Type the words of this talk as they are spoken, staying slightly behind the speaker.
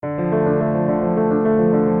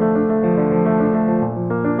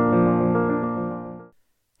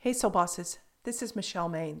Hey, Soul Bosses. This is Michelle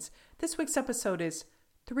Maines. This week's episode is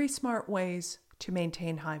 3 Smart Ways to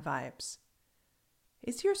Maintain High Vibes.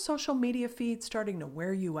 Is your social media feed starting to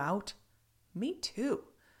wear you out? Me too.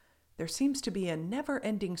 There seems to be a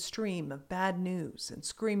never-ending stream of bad news and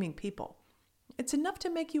screaming people. It's enough to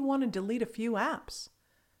make you want to delete a few apps.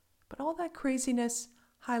 But all that craziness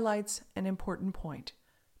highlights an important point.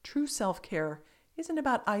 True self-care isn't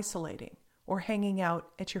about isolating or hanging out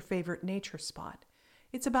at your favorite nature spot.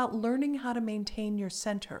 It's about learning how to maintain your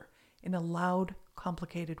center in a loud,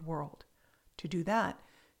 complicated world. To do that,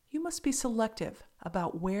 you must be selective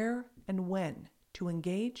about where and when to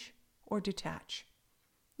engage or detach.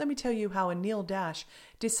 Let me tell you how Anil Dash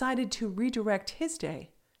decided to redirect his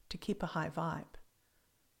day to keep a high vibe.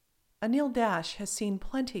 Anil Dash has seen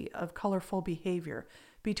plenty of colorful behavior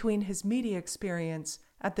between his media experience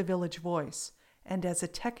at the Village Voice and as a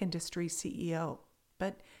tech industry CEO.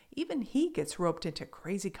 But even he gets roped into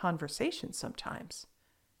crazy conversations sometimes.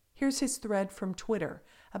 Here's his thread from Twitter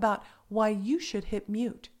about why you should hit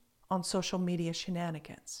mute on social media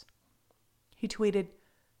shenanigans. He tweeted,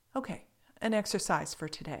 "Okay, an exercise for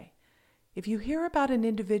today. If you hear about an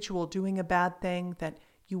individual doing a bad thing that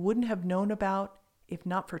you wouldn't have known about if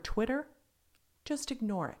not for Twitter, just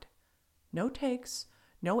ignore it. No takes,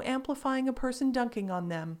 no amplifying a person dunking on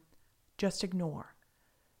them, just ignore.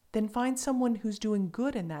 Then find someone who's doing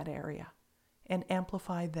good in that area and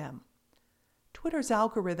amplify them. Twitter's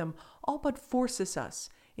algorithm all but forces us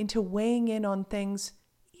into weighing in on things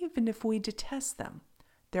even if we detest them,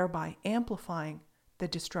 thereby amplifying the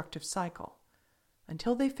destructive cycle.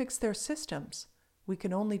 Until they fix their systems, we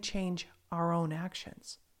can only change our own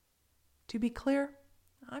actions." To be clear,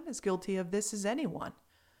 I'm as guilty of this as anyone.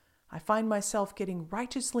 I find myself getting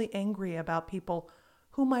righteously angry about people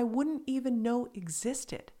whom I wouldn't even know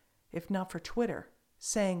existed if not for Twitter,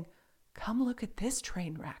 saying, "Come look at this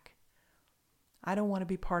train wreck." I don't want to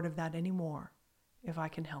be part of that anymore if I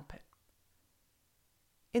can help it.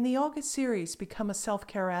 In the August series, Become a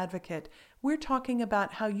Self-Care Advocate, we're talking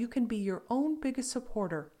about how you can be your own biggest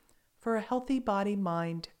supporter for a healthy body,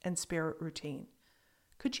 mind, and spirit routine.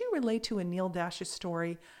 Could you relate to Anil Dash's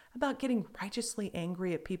story about getting righteously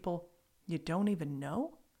angry at people you don't even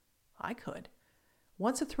know? I could.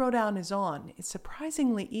 Once a throwdown is on, it's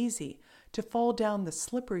surprisingly easy to fall down the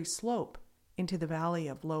slippery slope into the valley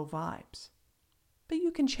of low vibes. But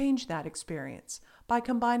you can change that experience by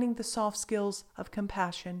combining the soft skills of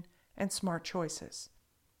compassion and smart choices.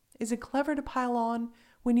 Is it clever to pile on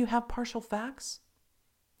when you have partial facts?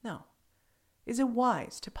 No. Is it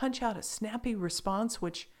wise to punch out a snappy response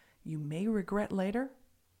which you may regret later?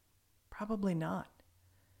 Probably not.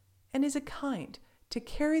 And is it kind to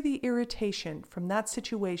carry the irritation from that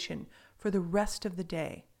situation for the rest of the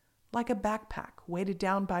day, like a backpack weighted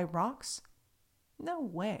down by rocks? No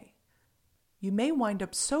way. You may wind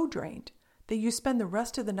up so drained that you spend the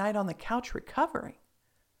rest of the night on the couch recovering.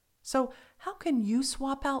 So how can you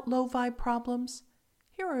swap out low vibe problems?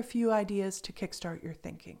 Here are a few ideas to kickstart your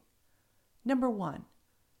thinking. Number 1,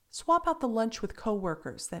 swap out the lunch with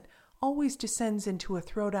coworkers that always descends into a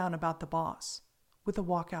throwdown about the boss with a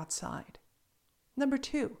walk outside. Number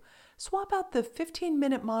 2, swap out the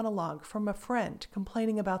 15-minute monologue from a friend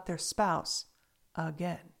complaining about their spouse,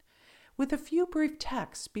 again, with a few brief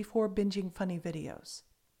texts before binging funny videos.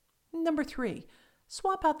 Number 3,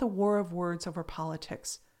 swap out the war of words over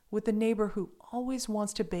politics with the neighbor who always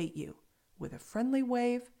wants to bait you with a friendly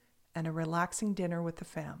wave and a relaxing dinner with the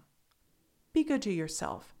fam. Be good to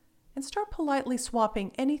yourself and start politely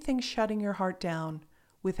swapping anything shutting your heart down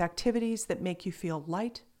with activities that make you feel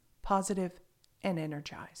light, positive, and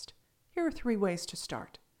energized. Here are 3 ways to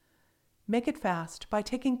start. Make it fast by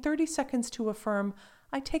taking 30 seconds to affirm,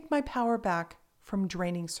 "I take my power back from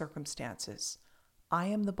draining circumstances. I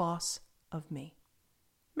am the boss of me."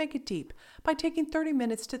 Make it deep by taking 30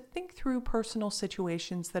 minutes to think through personal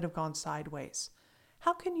situations that have gone sideways.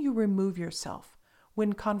 How can you remove yourself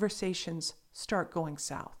when conversations start going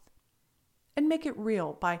south? And make it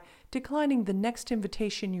real by declining the next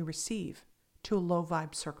invitation you receive to a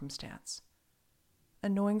low-vibe circumstance.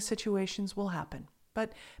 Annoying situations will happen,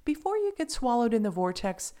 but before you get swallowed in the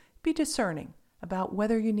vortex, be discerning about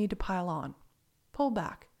whether you need to pile on, pull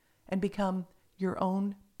back, and become your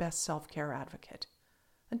own best self-care advocate.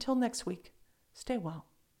 Until next week, stay well.